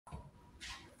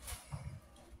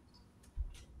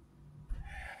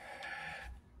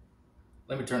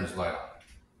Let me turn this light on.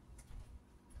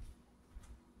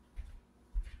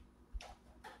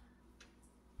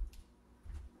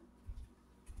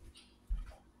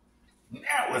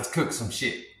 Now let's cook some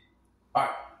shit. All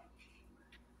right.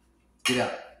 Get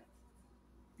out.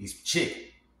 These chicken.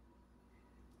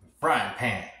 Frying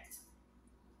pan.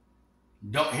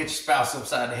 Don't hit your spouse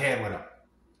upside the head with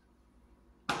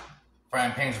them.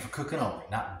 Frying pans are for cooking only,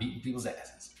 not beating people's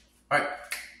asses. All right.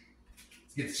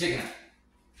 Let's get the chicken out.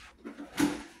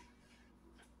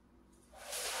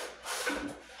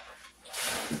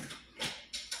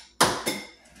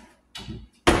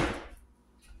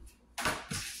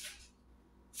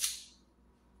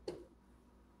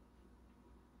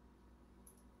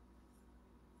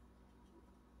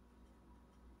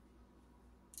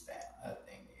 That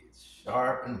thing needs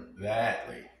sharpened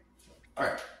badly. All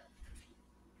right.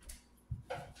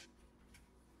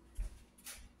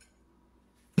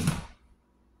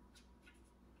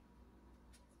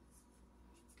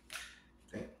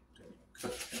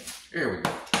 Here we go.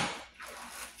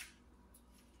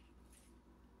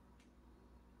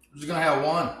 I'm just gonna have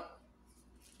one.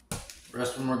 The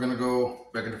rest of them are gonna go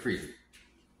back in the freezer.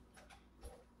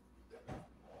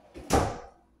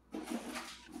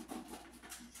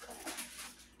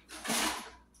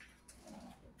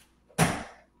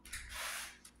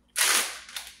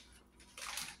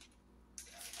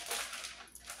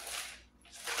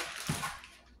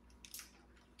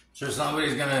 Sure,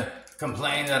 somebody's gonna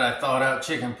complain that I thawed out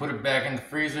chicken, put it back in the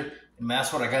freezer, and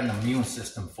that's what I got an immune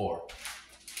system for.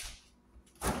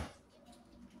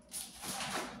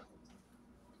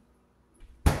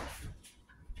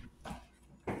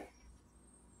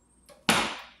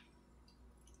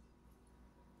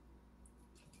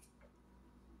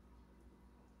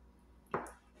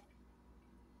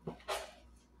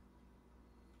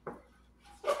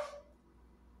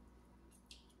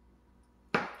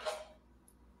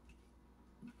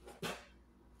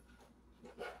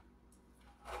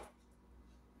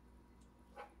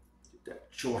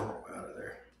 Chorro out of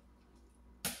there.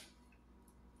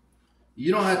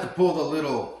 You don't have to pull the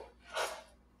little,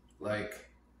 like,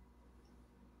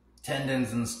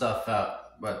 tendons and stuff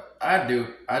out, but I do.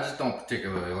 I just don't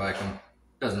particularly like them.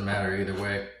 Doesn't matter either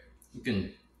way. You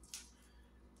can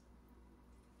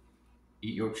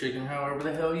eat your chicken however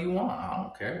the hell you want. I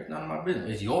don't care. It's none of my business.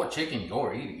 It's your chicken.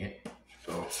 You're eating it.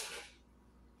 So.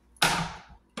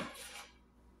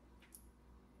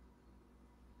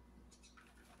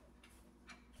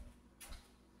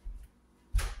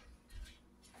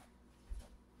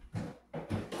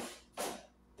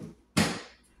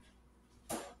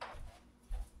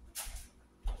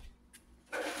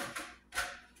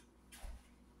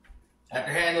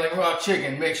 After handling raw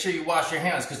chicken, make sure you wash your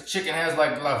hands because chicken has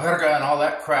like la verga and all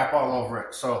that crap all over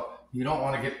it. So you don't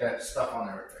want to get that stuff on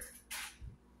everything.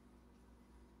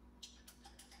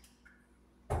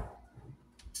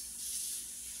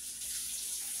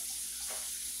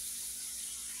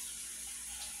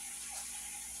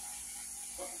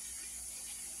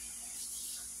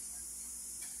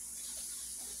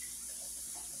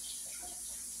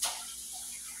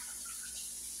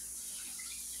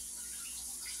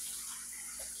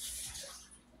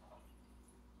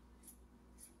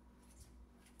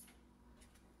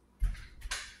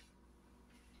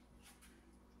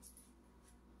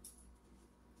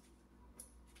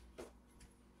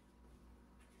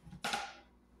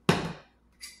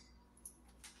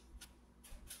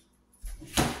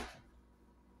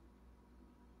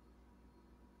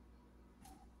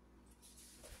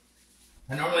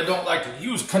 I normally don't like to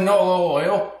use canola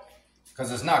oil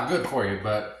because it's not good for you,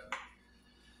 but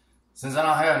since I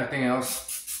don't have anything else,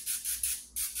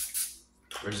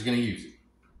 we're just going to use it.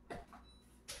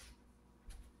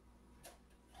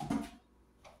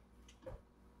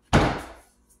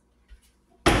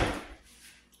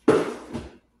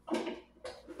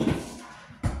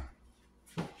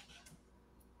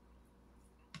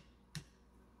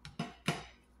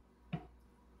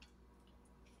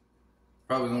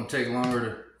 Probably gonna take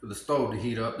longer for the stove to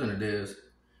heat up than it is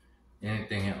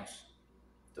anything else.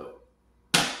 So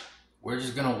we're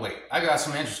just gonna wait. I got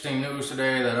some interesting news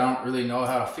today that I don't really know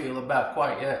how to feel about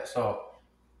quite yet. So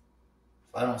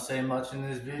if I don't say much in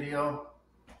this video,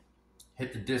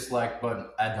 hit the dislike button.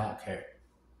 I don't care.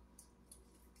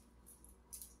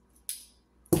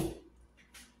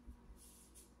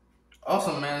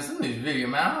 Also, man, some of these videos,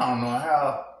 man, I don't know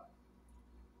how.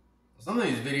 Some of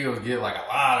these videos get like a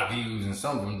lot of views and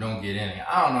some of them don't get any.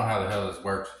 I don't know how the hell this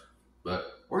works,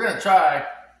 but we're going to try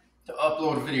to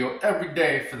upload a video every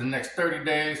day for the next 30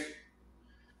 days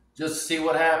just to see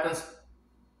what happens.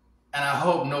 And I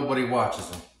hope nobody watches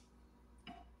them.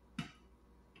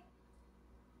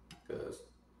 Because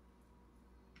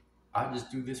I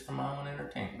just do this for my own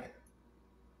entertainment.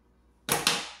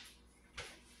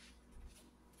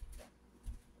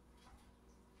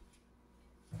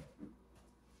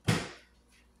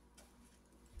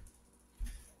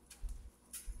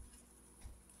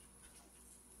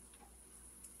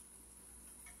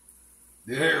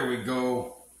 There we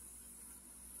go.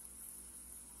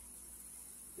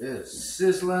 It's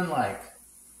sizzling like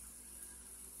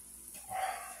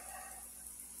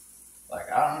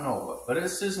I don't know what, but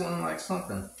it's sizzling like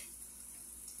something.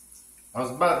 I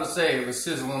was about to say it was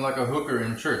sizzling like a hooker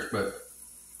in church, but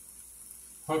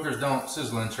hookers don't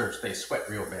sizzle in church. They sweat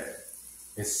real bad.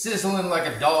 It's sizzling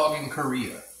like a dog in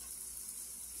Korea.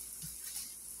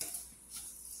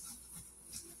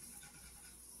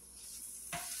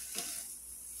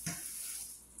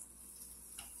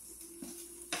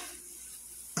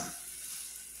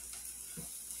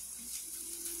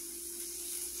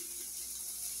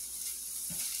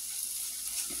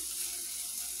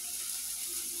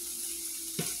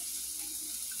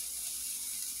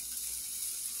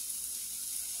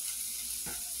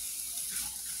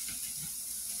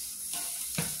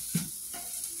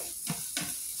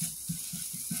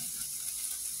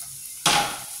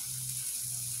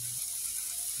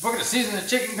 We're gonna season the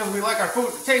chicken because we like our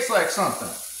food to taste like something.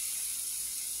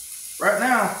 Right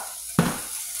now,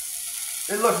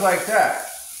 it looks like that.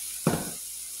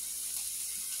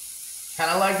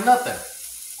 Kind of like nothing.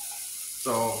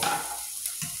 So,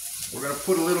 we're gonna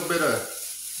put a little bit of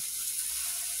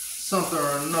something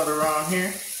or another on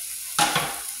here.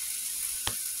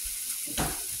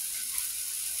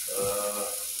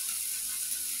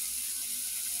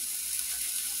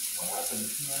 What happened?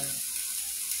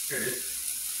 Here it is.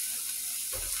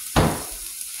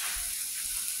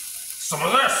 Some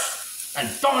of this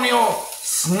Antonio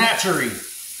Snatchery.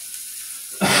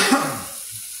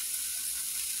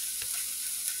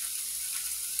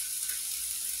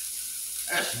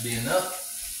 That should be enough.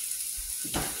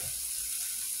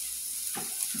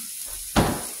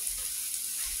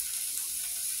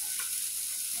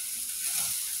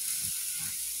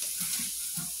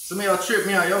 Some of y'all trip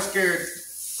me out. Y'all scared.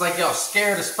 It's like y'all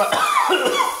scared of spice.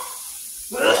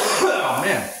 Oh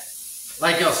man.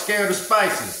 Like y'all scared of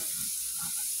spices.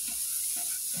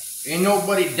 Ain't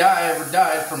nobody ever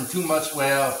died from too much,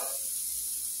 well.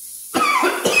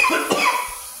 God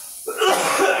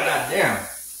damn.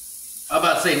 I'm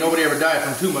about to say nobody ever died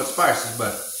from too much spices,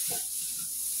 but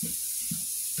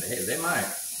hey, they might.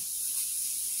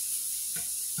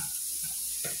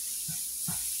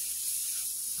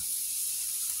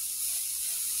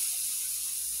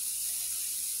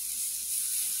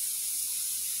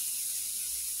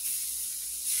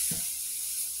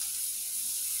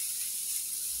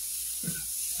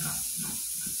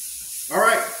 All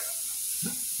right,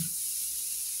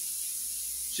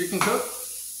 chicken cook.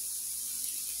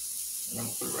 I'm gonna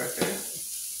put it right there.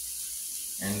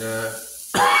 And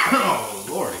oh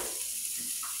lordy,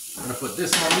 I'm gonna put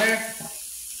this on there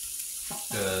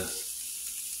because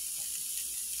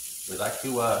we like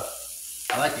to.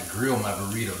 I like to grill my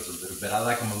burritos a little bit. I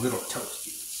like them a little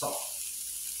toasty, soft.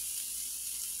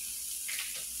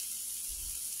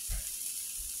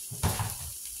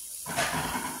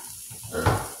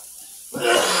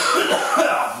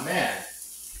 Oh man.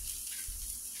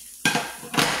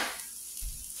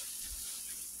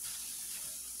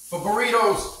 For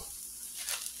burritos,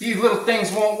 these little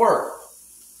things won't work.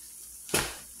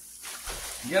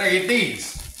 You gotta get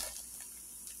these.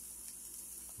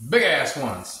 Big ass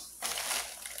ones.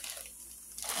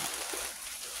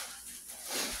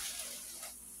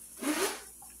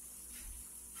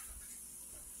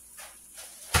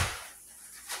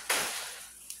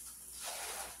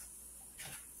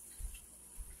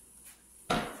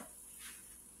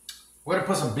 We're gonna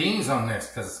put some beans on this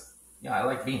because, yeah, I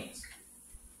like beans.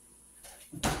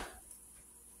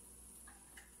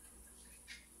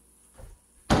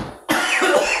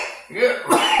 Yeah,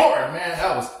 Lord, man,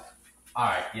 that was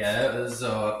alright. Yeah, that was.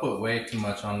 I put way too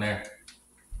much on there,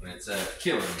 and it's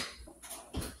killing me.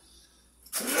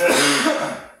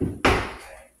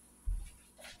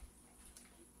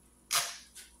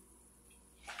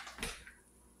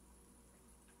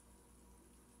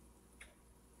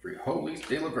 Frijoles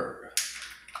de la Verga.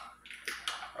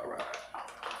 All right.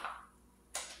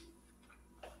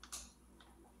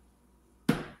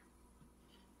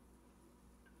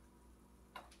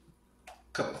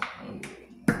 Couple.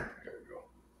 There we go.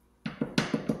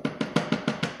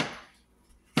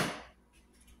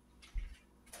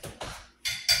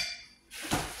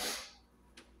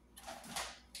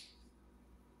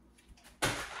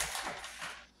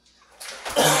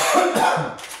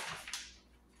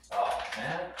 Oh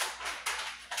man.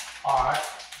 All right.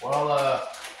 Well,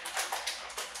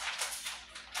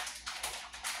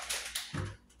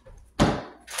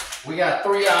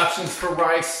 options for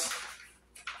rice.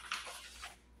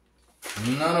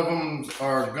 None of them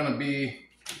are gonna be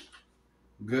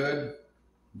good.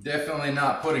 Definitely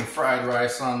not putting fried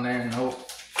rice on there, nope.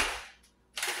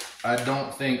 I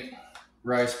don't think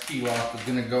rice pilaf is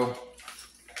gonna go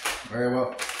very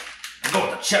well. I'll go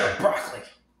with the cheddar broccoli,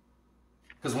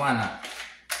 because why not?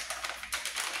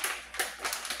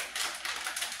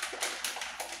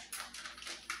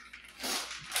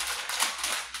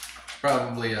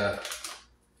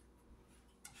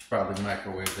 Probably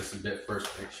microwave this a bit first,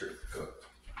 make sure it's cooked.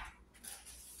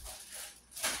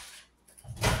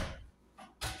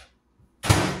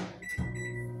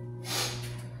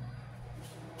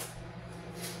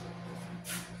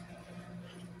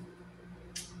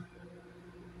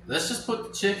 Let's just put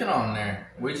the chicken on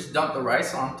there. We just dump the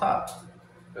rice on top,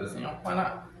 because, you know, why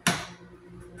not?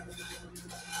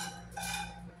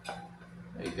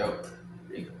 There you go.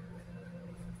 There you go.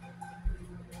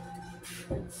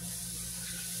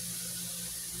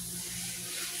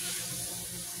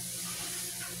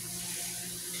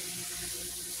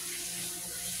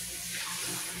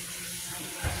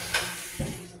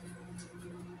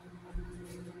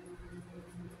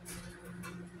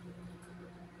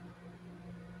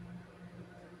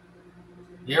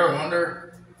 You ever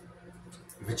wonder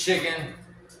if a chicken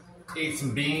ate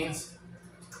some beans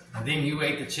and then you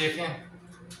ate the chicken?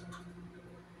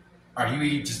 Are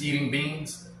you just eating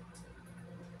beans?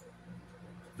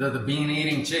 The bean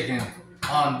eating chicken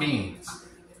on beans.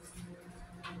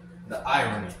 The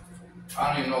irony. I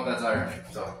don't even know if that's irony,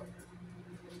 so.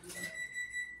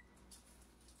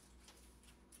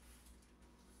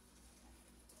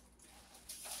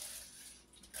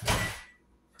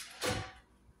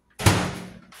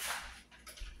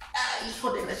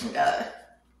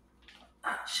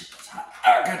 Ah, shit, that's hot.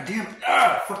 Ah, god damn it.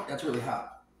 Ah, fuck, that's really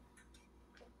hot.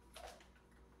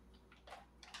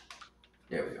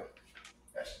 There we go.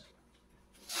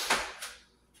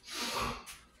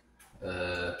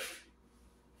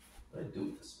 What did I do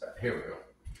with this back? Here we go.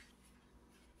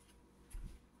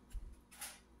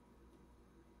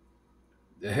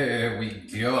 There we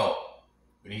go.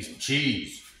 We need some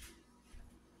cheese.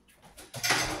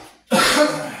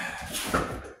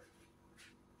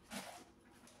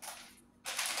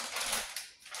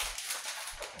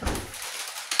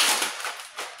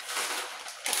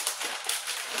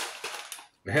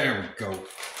 There we go.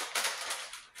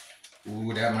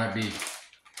 Ooh, that might be.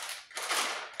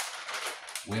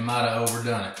 We might have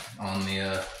overdone it on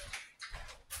the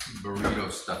burrito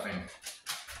stuffing.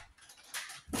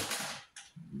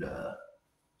 Let's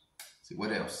see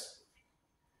what else.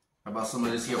 How about some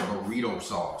of this here burrito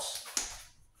sauce?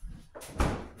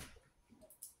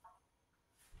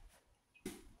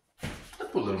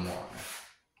 Let's put a little more.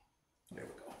 There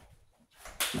we go.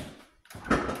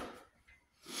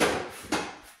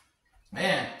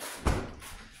 Man,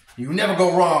 you never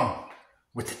go wrong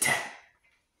with the tap.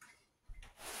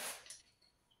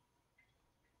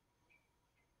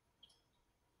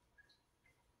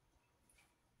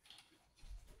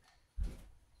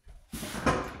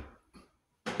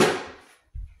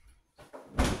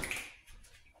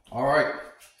 All right.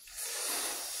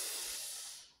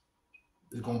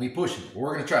 It's gonna be pushing.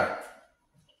 We're gonna try it.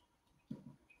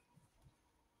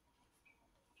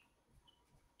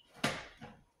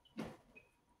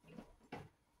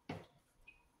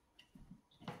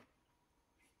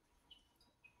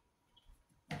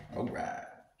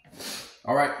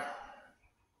 All right.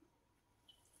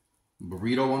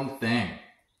 Burrito on the thing.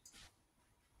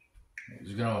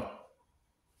 Just gonna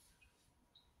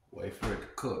wait for it to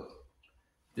cook.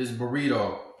 This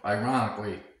burrito,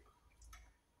 ironically,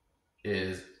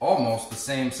 is almost the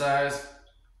same size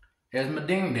as my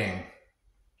ding ding.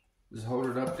 Just hold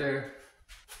it up there.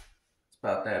 It's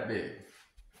about that big.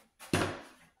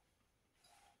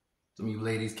 Some of you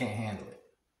ladies can't handle it.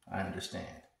 I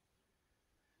understand.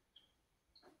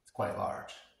 It's quite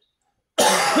large.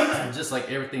 Just like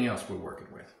everything else we're working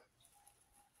with.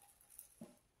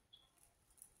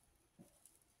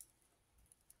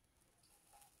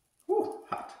 Whew,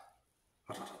 hot.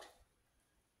 Hot, hot, hot.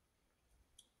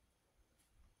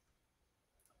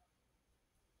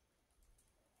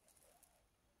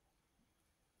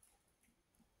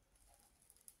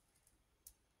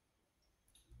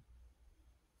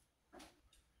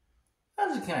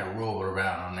 I just kind of roll it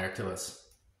around on there till it's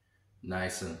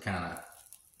nice and kind of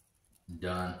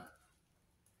done.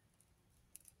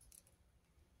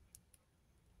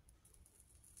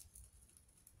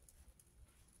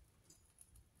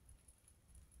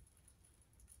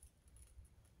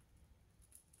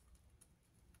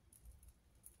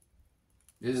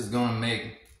 This is gonna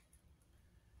make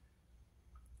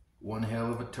one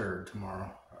hell of a turd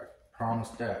tomorrow. I Promise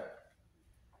that.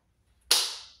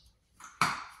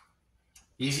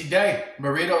 Easy day.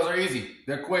 Burritos are easy.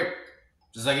 They're quick.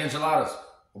 Just like enchiladas.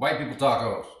 White people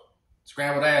tacos.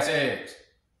 Scrambled ass eggs.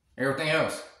 Everything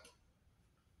else.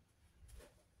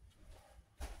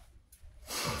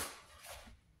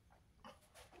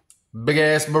 Big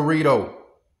ass burrito.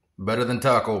 Better than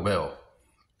Taco Bell.